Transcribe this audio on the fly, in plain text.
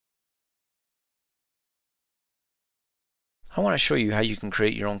I want to show you how you can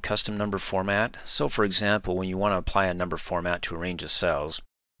create your own custom number format. So for example, when you want to apply a number format to a range of cells,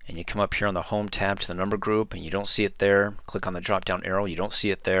 and you come up here on the Home tab to the number group and you don't see it there, click on the drop down arrow, you don't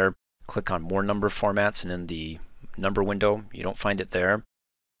see it there, click on more number formats, and in the number window you don't find it there.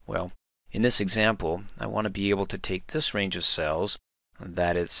 Well, in this example, I want to be able to take this range of cells,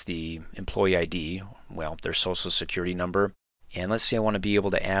 that it's the employee ID, well, their social security number, and let's say I want to be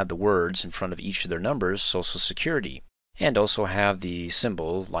able to add the words in front of each of their numbers, social security, and also have the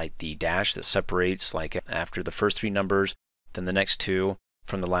symbol like the dash that separates like after the first three numbers, then the next two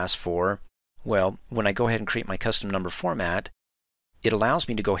from the last four. Well, when I go ahead and create my custom number format, it allows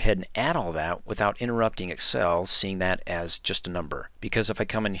me to go ahead and add all that without interrupting Excel seeing that as just a number. Because if I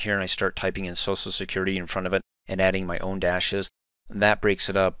come in here and I start typing in social security in front of it and adding my own dashes, that breaks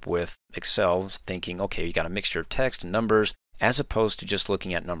it up with Excel thinking, okay, you got a mixture of text and numbers as opposed to just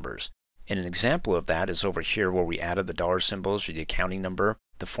looking at numbers. And an example of that is over here where we added the dollar symbols or the accounting number,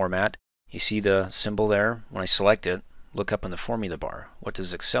 the format. You see the symbol there? When I select it, look up in the formula bar. What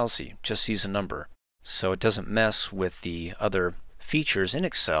does Excel see? Just sees a number. So it doesn't mess with the other features in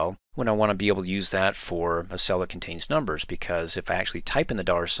Excel when I want to be able to use that for a cell that contains numbers, because if I actually type in the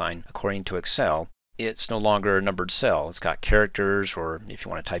dollar sign according to Excel, it's no longer a numbered cell. It's got characters, or if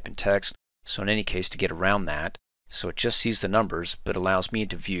you want to type in text. So in any case, to get around that, so it just sees the numbers but allows me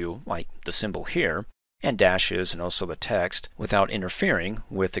to view like the symbol here and dashes and also the text without interfering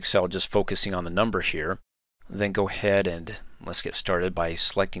with Excel just focusing on the number here. Then go ahead and let's get started by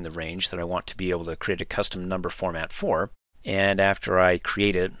selecting the range that I want to be able to create a custom number format for. And after I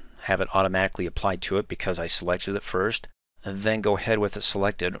create it, have it automatically applied to it because I selected it first. And then go ahead with it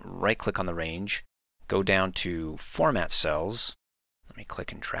selected, right click on the range, go down to Format Cells. Let me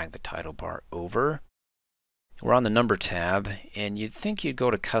click and drag the title bar over. We're on the Number tab, and you'd think you'd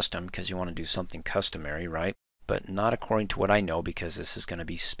go to Custom because you want to do something customary, right? But not according to what I know, because this is going to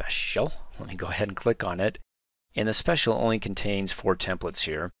be special. Let me go ahead and click on it. And the special only contains 4 templates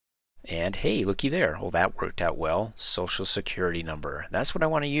here. And hey, looky there. Oh, that worked out well. Social Security number. That's what I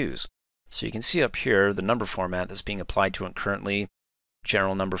want to use. So you can see up here the number format that's being applied to it currently.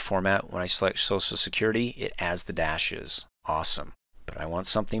 General number format. When I select Social Security, it adds the dashes. Awesome. But I want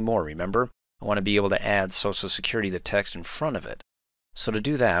something more, remember? I want to be able to add Social Security, the text in front of it. So to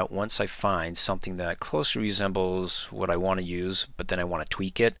do that, once I find something that closely resembles what I want to use, but then I want to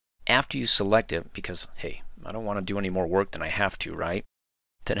tweak it, after you select it, because hey, I don't want to do any more work than I have to, right?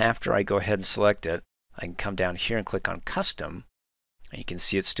 Then after I go ahead and select it, I can come down here and click on Custom, and you can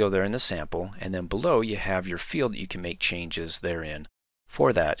see it's still there in the sample, and then below you have your field that you can make changes therein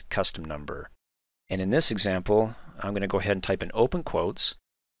for that custom number. And in this example, I'm going to go ahead and type in open quotes,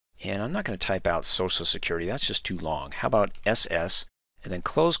 and I'm not going to type out Social Security, that's just too long. How about SS, and then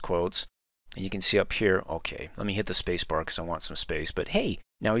close quotes, and you can see up here, okay, let me hit the space bar because I want some space, but hey,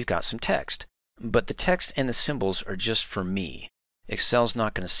 now we've got some text. But the text and the symbols are just for me. Excel's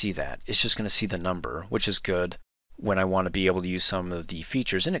not going to see that. It's just going to see the number, which is good when I want to be able to use some of the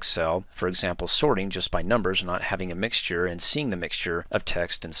features in Excel, for example, sorting just by numbers, not having a mixture and seeing the mixture of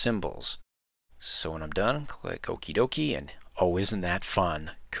text and symbols. So when I'm done, click Okie dokie, and oh, isn't that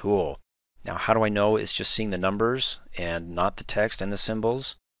fun? Cool. Now how do I know it's just seeing the numbers and not the text and the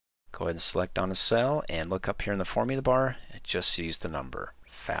symbols? Go ahead and select on a cell and look up here in the formula bar. It just sees the number.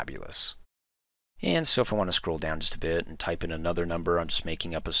 Fabulous. And so if I want to scroll down just a bit and type in another number, I'm just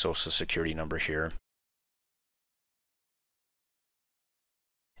making up a Social Security number here.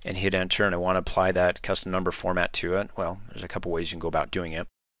 And hit enter, and I want to apply that custom number format to it. Well, there's a couple ways you can go about doing it.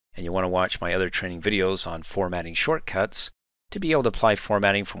 And you want to watch my other training videos on formatting shortcuts to be able to apply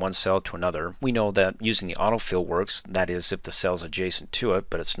formatting from one cell to another. We know that using the autofill works, that is if the cell's adjacent to it,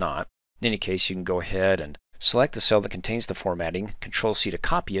 but it's not. In any case, you can go ahead and select the cell that contains the formatting, Control-C to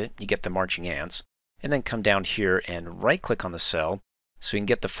copy it, you get the marching ants, and then come down here and right-click on the cell so we can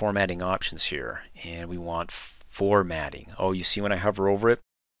get the formatting options here. And we want formatting. Oh, you see when I hover over it?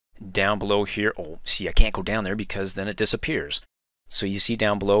 Down below here, oh, see, I can't go down there because then it disappears. So you see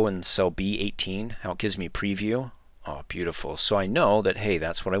down below in cell B18 how it gives me a preview. Oh, beautiful. So I know that, hey,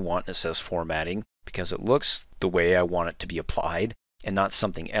 that's what I want, and it says formatting because it looks the way I want it to be applied and not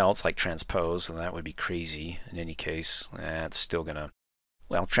something else like transpose, and that would be crazy. In any case, it's still going to,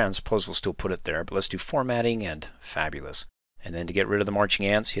 well, transpose will still put it there, but let's do formatting, and fabulous. And then to get rid of the marching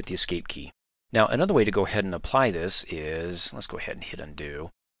ants, hit the escape key. Now another way to go ahead and apply this is, let's go ahead and hit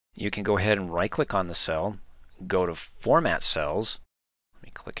undo. You can go ahead and right-click on the cell, go to Format Cells, let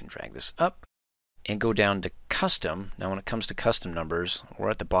me click and drag this up, and go down to Custom. Now when it comes to custom numbers, we're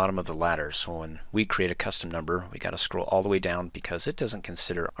at the bottom of the ladder, so when we create a custom number, we got to scroll all the way down because it doesn't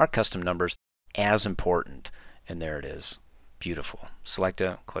consider our custom numbers as important. And there it is. Beautiful. Select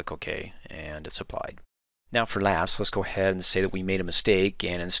it, click OK, and it's applied. Now for laughs, let's go ahead and say that we made a mistake,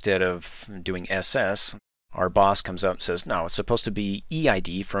 and instead of doing SS, our boss comes up and says, no, it's supposed to be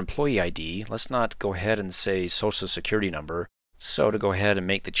EID for employee ID. Let's not go ahead and say social security number. So to go ahead and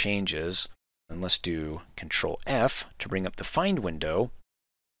make the changes, and let's do Control F to bring up the Find window.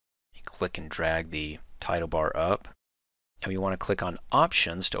 You click and drag the title bar up, and we want to click on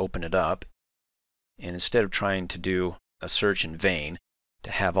Options to open it up. And instead of trying to do a search in vain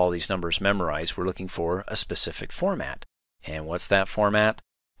to have all these numbers memorized, we're looking for a specific format. And what's that format?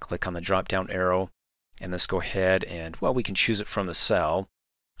 Click on the drop down arrow, and let's go ahead and, well, we can choose it from the cell,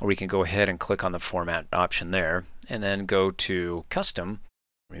 or we can go ahead and click on the format option there and then go to Custom.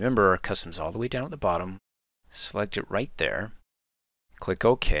 Remember, our custom's all the way down at the bottom. Select it right there, click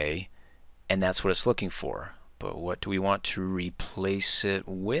OK, and that's what it's looking for. But what do we want to replace it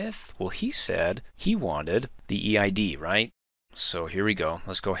with? Well, he said he wanted the EID, right? So here we go.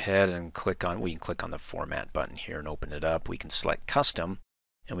 Let's go ahead and click on, we can click on the Format button here and open it up. We can select Custom,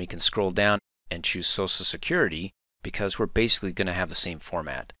 and we can scroll down and choose Social Security, because we're basically going to have the same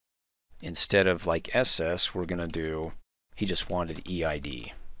format. Instead of like SS, we're going to do, he just wanted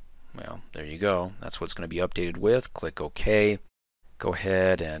EID. Well, there you go. That's what's going to be updated with. Click OK. Go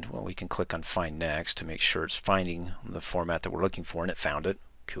ahead and, well, we can click on Find Next to make sure it's finding the format that we're looking for, and it found it.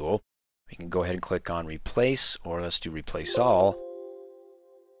 Cool. We can go ahead and click on Replace, or let's do Replace All.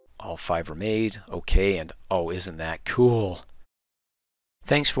 All 5 are made. OK, and oh, isn't that cool?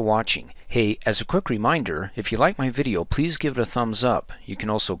 Thanks for watching. Hey, as a quick reminder, if you like my video, please give it a thumbs up. You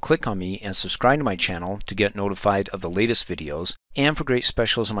can also click on me and subscribe to my channel to get notified of the latest videos. And for great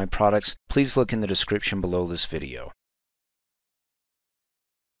specials on my products, please look in the description below this video.